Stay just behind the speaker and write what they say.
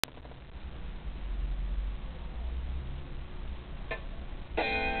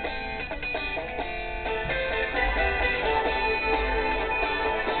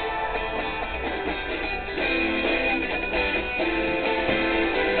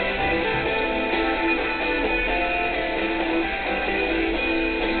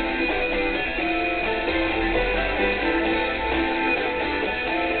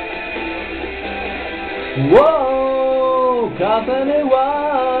重ね合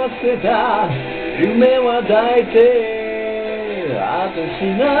わせた夢は抱いて果てし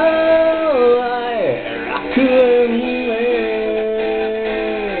ない楽園へ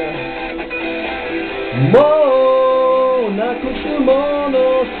もうなくすもの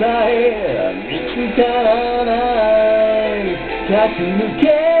さえ見つからない駆け抜け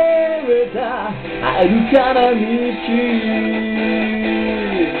れた遥かな道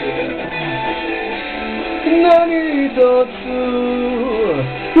何一つ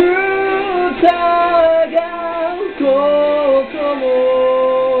疑うことも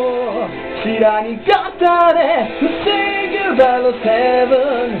知らに方で Say goodbye to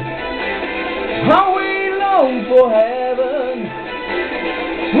heaven How we long for heaven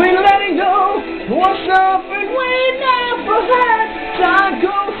We letting go was something we never had Time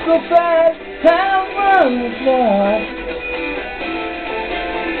goes so fast Heaven is lost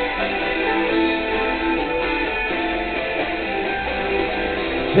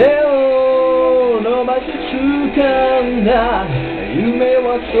手を伸ばし掴んだ夢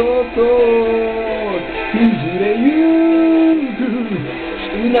はそっと崩れゆく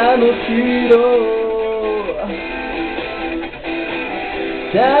砂の城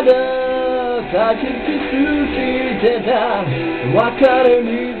ただ立ち尽くしてた別れ道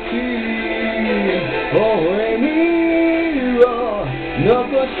微笑みを残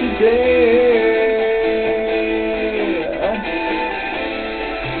して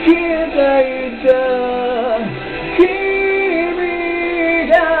消えていた君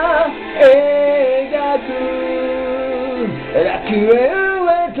が描く楽園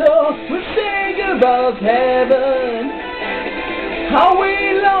へと Say goodbye to heaven How we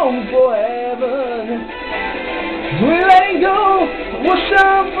long for heaven We letting go was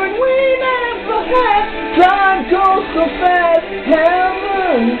something we never had Time goes so fast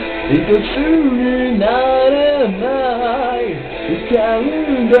Heaven 一つになれない浮かん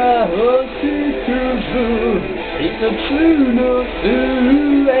だ星屑一つの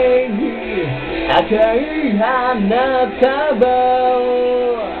上に赤い花束を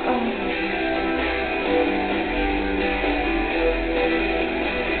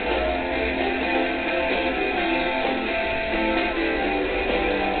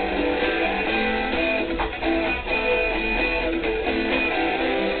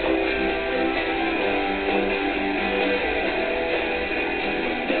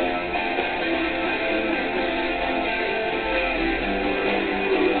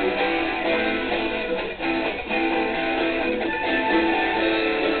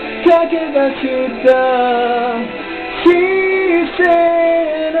駆け出した視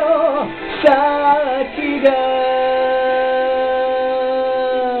線の先だ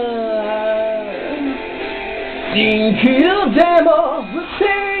蜃気楼でも We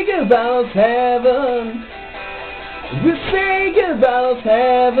say goodbye to heaven We say goodbye to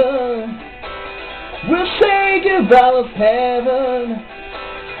heaven We say goodbye to heaven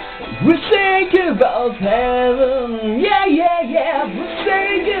We say goodbye to heaven, yeah, yeah, yeah. We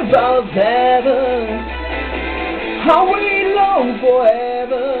say goodbye to heaven. How we long for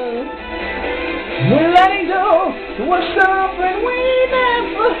heaven. We're letting go was something we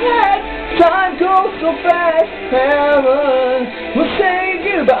never had. Time goes so fast, heaven. We say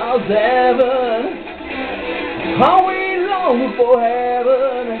goodbye to heaven. How we long for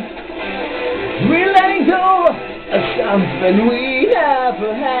heaven. We're letting go. Something we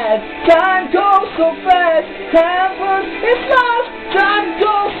never had. Time goes so fast. Heaven is lost. Time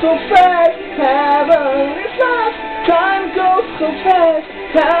goes so fast. Heaven is lost. Time goes so fast.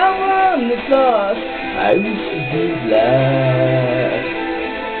 Heaven is lost. I wish to be glad.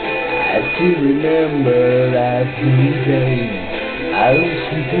 I still remember that day. I wish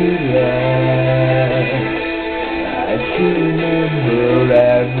to be glad.